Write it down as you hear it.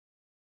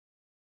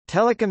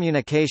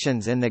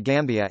Telecommunications in the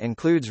Gambia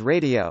includes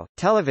radio,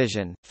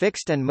 television,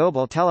 fixed and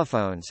mobile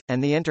telephones,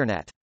 and the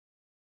Internet.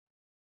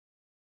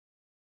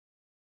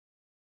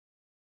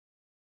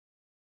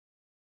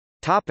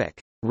 Topic: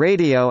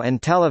 Radio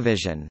and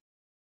television.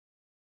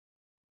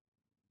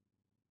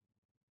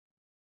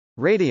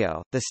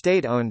 Radio. The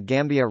state-owned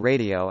Gambia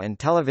Radio and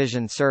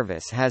Television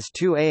Service has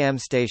 2 AM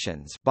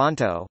stations,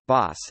 Bonto,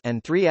 Bos,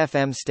 and 3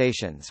 FM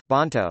stations,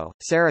 Bonto,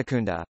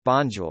 Serekunda,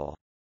 Banjul.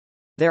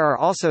 There are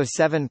also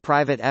 7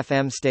 private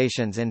FM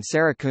stations in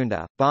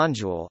Serekunda,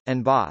 Banjul,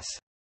 and Bos.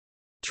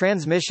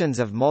 Transmissions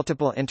of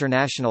multiple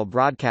international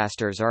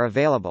broadcasters are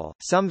available,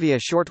 some via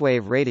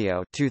shortwave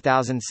radio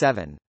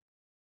 2007.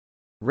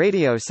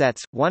 Radio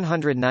sets,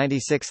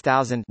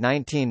 196,000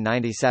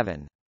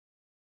 1997.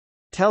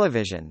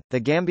 Television. The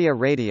Gambia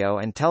Radio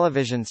and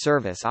Television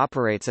Service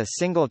operates a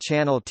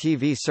single-channel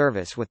TV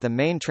service with the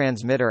main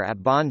transmitter at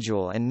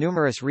Banjul and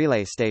numerous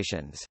relay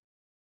stations.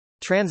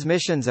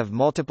 Transmissions of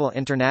multiple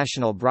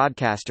international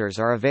broadcasters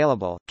are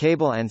available.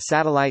 Cable and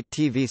satellite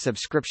TV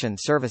subscription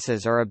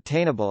services are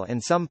obtainable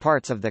in some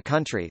parts of the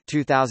country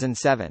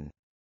 2007.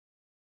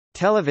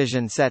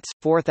 Television sets,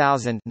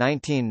 4,000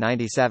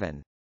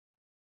 1997.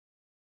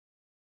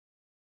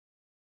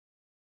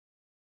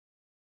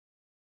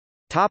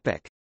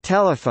 Topic: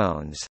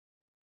 Telephones.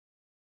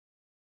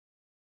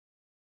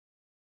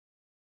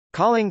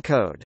 Calling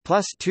code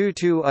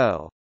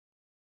 +220.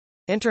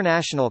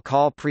 International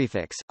call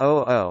prefix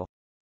 00.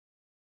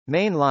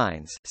 Main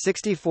lines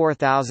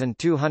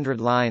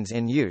 64,200 lines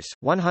in use,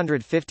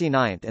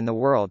 159th in the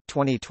world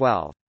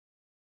 2012.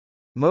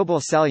 Mobile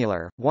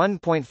cellular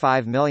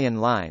 1.5 million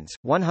lines,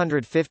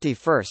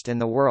 151st in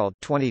the world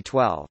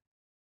 2012.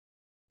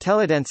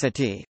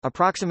 Teledensity,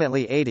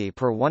 approximately 80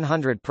 per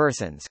 100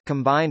 persons,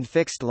 combined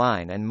fixed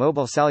line and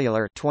mobile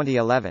cellular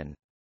 2011.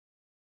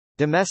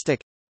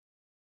 Domestic.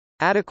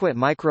 Adequate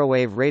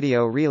microwave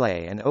radio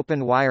relay and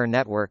open wire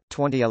network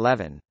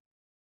 2011.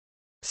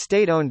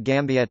 State-owned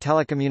Gambia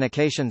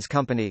Telecommunications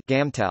Company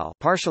Gamtel,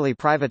 partially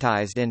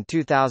privatized in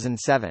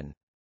 2007.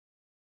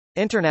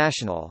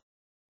 International.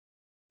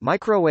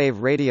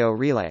 Microwave radio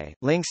relay,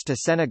 links to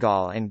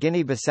Senegal and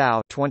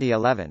Guinea-Bissau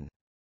 2011.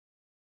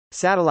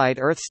 Satellite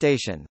Earth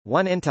Station,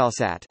 1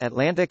 Intelsat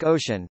Atlantic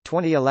Ocean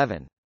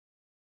 2011.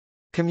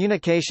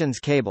 Communications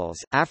cables,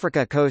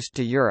 Africa Coast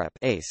to Europe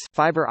ACE,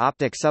 fiber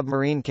optic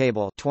submarine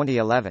cable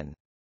 2011.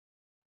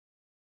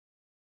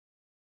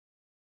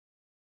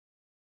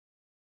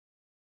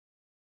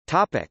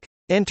 Topic: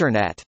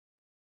 Internet.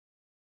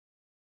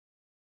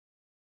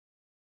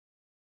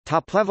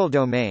 Top-level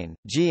domain,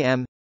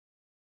 GM.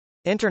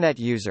 Internet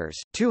users,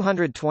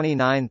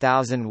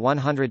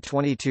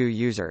 229,122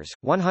 users,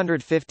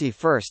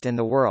 151st in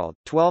the world,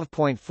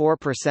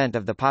 12.4%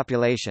 of the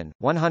population,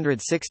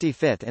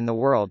 165th in the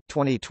world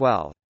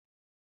 2012.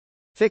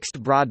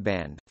 Fixed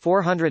broadband,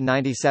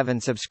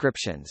 497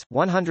 subscriptions,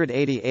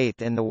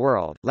 188th in the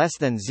world, less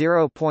than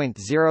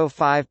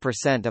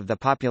 0.05% of the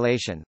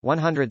population,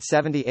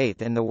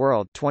 178th in the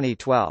world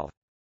 2012.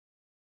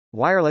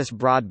 Wireless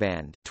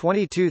broadband,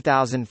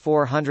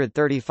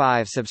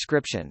 22,435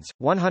 subscriptions,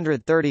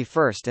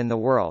 131st in the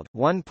world,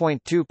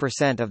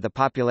 1.2% of the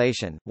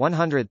population,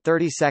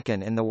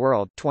 132nd in the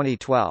world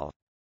 2012.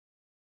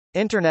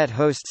 Internet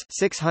hosts,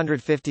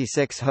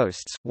 656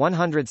 hosts,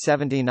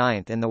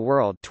 179th in the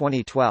world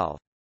 2012.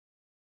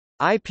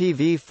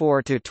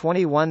 IPv4 to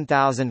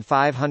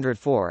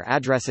 21,504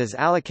 addresses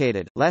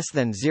allocated, less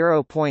than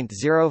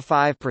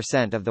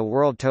 0.05% of the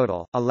world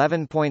total,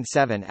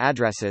 11.7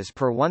 addresses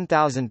per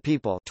 1,000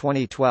 people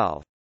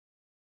 2012.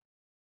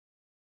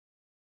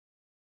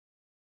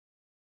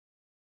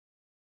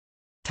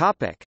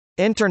 Topic: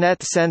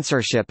 Internet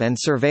censorship and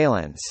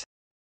surveillance.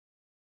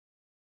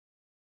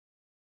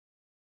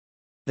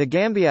 The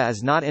Gambia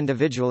is not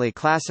individually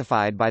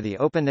classified by the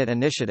OpenNet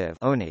Initiative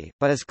 (ONI),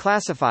 but is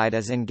classified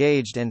as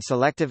engaged in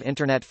selective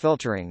Internet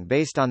filtering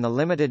based on the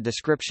limited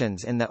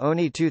descriptions in the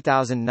ONI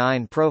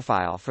 2009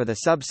 profile for the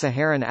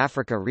Sub-Saharan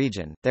Africa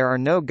region. There are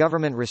no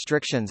government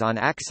restrictions on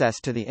access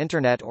to the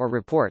Internet or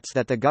reports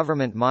that the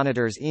government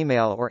monitors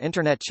email or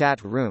Internet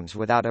chat rooms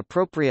without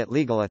appropriate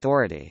legal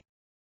authority.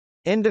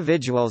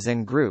 Individuals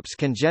and groups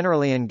can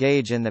generally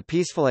engage in the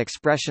peaceful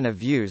expression of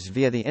views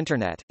via the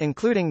Internet,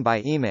 including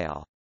by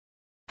email.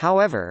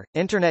 However,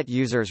 Internet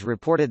users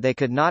reported they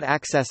could not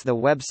access the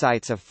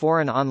websites of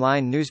foreign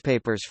online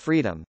newspapers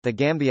Freedom, The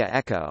Gambia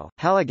Echo,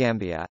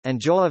 Helagambia, and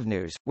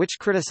Jolofnews, which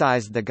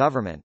criticized the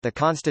government. The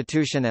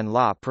constitution and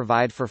law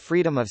provide for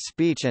freedom of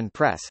speech and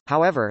press,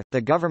 however,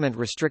 the government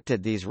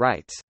restricted these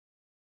rights.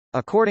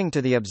 According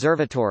to the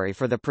Observatory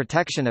for the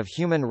Protection of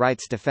Human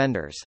Rights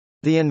Defenders,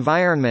 the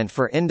environment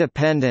for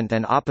independent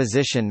and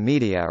opposition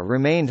media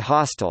remained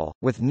hostile,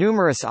 with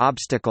numerous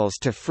obstacles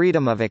to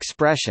freedom of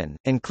expression,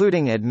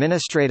 including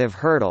administrative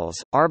hurdles,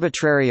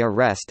 arbitrary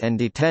arrest and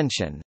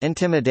detention,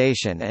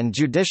 intimidation and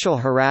judicial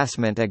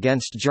harassment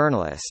against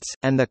journalists,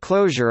 and the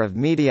closure of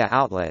media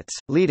outlets,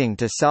 leading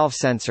to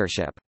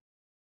self-censorship.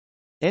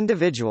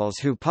 Individuals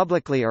who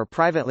publicly or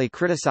privately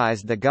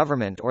criticized the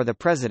government or the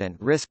president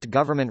risked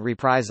government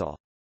reprisal.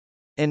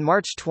 In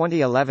March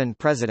 2011,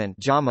 President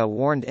Jammeh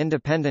warned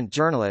independent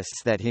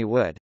journalists that he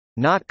would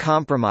not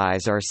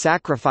compromise or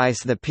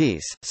sacrifice the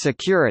peace,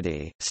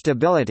 security,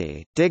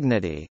 stability,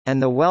 dignity,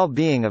 and the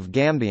well-being of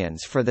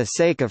Gambians for the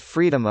sake of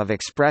freedom of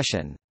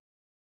expression,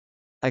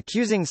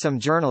 accusing some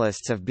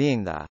journalists of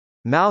being the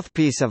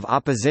mouthpiece of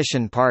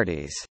opposition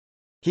parties.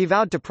 He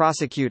vowed to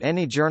prosecute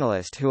any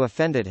journalist who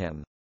offended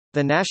him.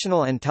 The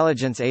National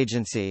Intelligence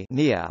Agency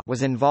 (NIA)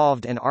 was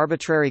involved in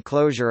arbitrary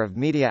closure of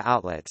media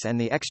outlets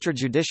and the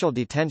extrajudicial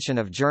detention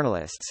of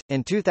journalists.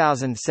 In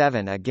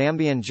 2007, a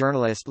Gambian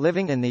journalist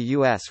living in the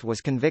U.S.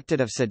 was convicted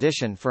of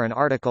sedition for an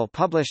article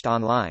published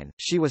online.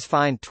 She was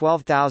fined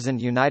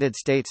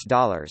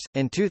 $12,000.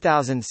 In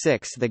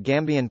 2006, the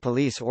Gambian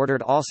police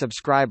ordered all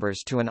subscribers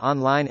to an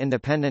online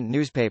independent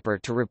newspaper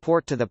to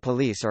report to the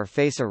police or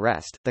face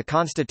arrest. The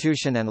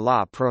Constitution and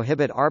law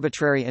prohibit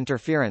arbitrary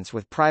interference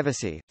with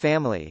privacy,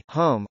 family,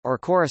 home, or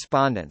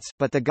correspondence,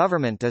 but the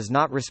government does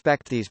not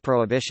respect these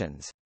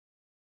prohibitions.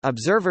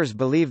 Observers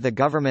believe the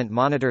government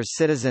monitors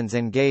citizens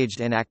engaged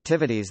in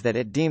activities that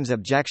it deems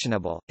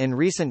objectionable. In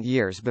recent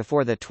years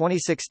before the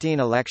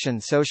 2016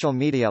 election, social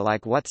media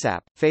like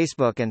WhatsApp,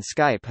 Facebook, and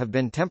Skype have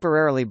been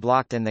temporarily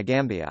blocked in the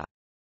Gambia.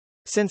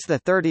 Since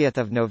 30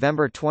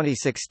 November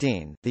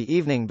 2016, the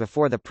evening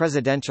before the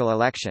presidential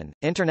election,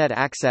 Internet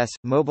access,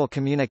 mobile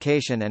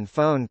communication and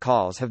phone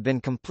calls have been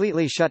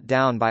completely shut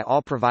down by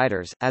all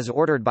providers, as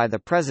ordered by the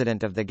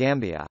President of the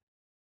Gambia.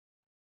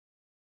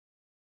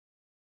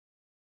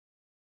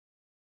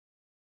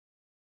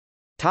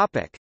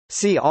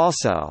 See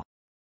also: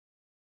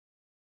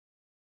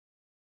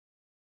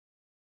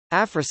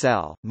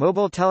 Africell,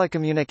 mobile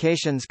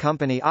telecommunications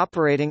company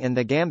operating in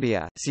the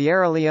Gambia,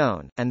 Sierra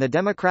Leone, and the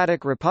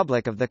Democratic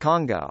Republic of the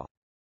Congo.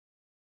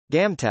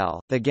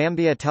 Gamtel, the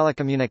Gambia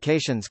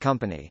Telecommunications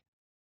Company.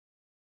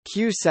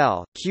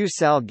 Qcell,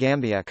 Qcell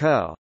Gambia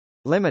Co.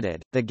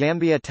 Limited, the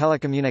Gambia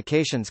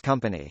Telecommunications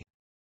Company.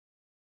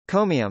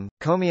 Comium,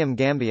 Comium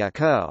Gambia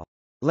Co.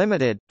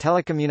 Limited,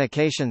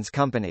 Telecommunications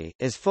Company,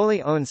 is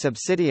fully owned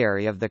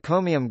subsidiary of the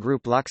Comium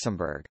Group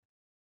Luxembourg.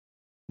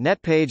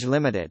 NetPage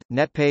Limited,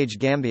 NetPage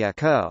Gambia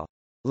Co.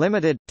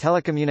 Limited,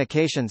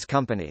 Telecommunications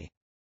Company.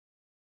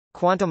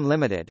 Quantum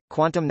Limited,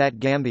 QuantumNet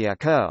Gambia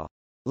Co.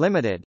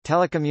 Limited,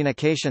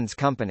 Telecommunications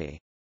Company.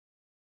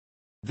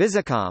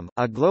 Visicom,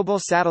 a global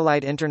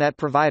satellite internet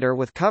provider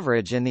with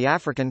coverage in the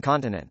African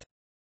continent.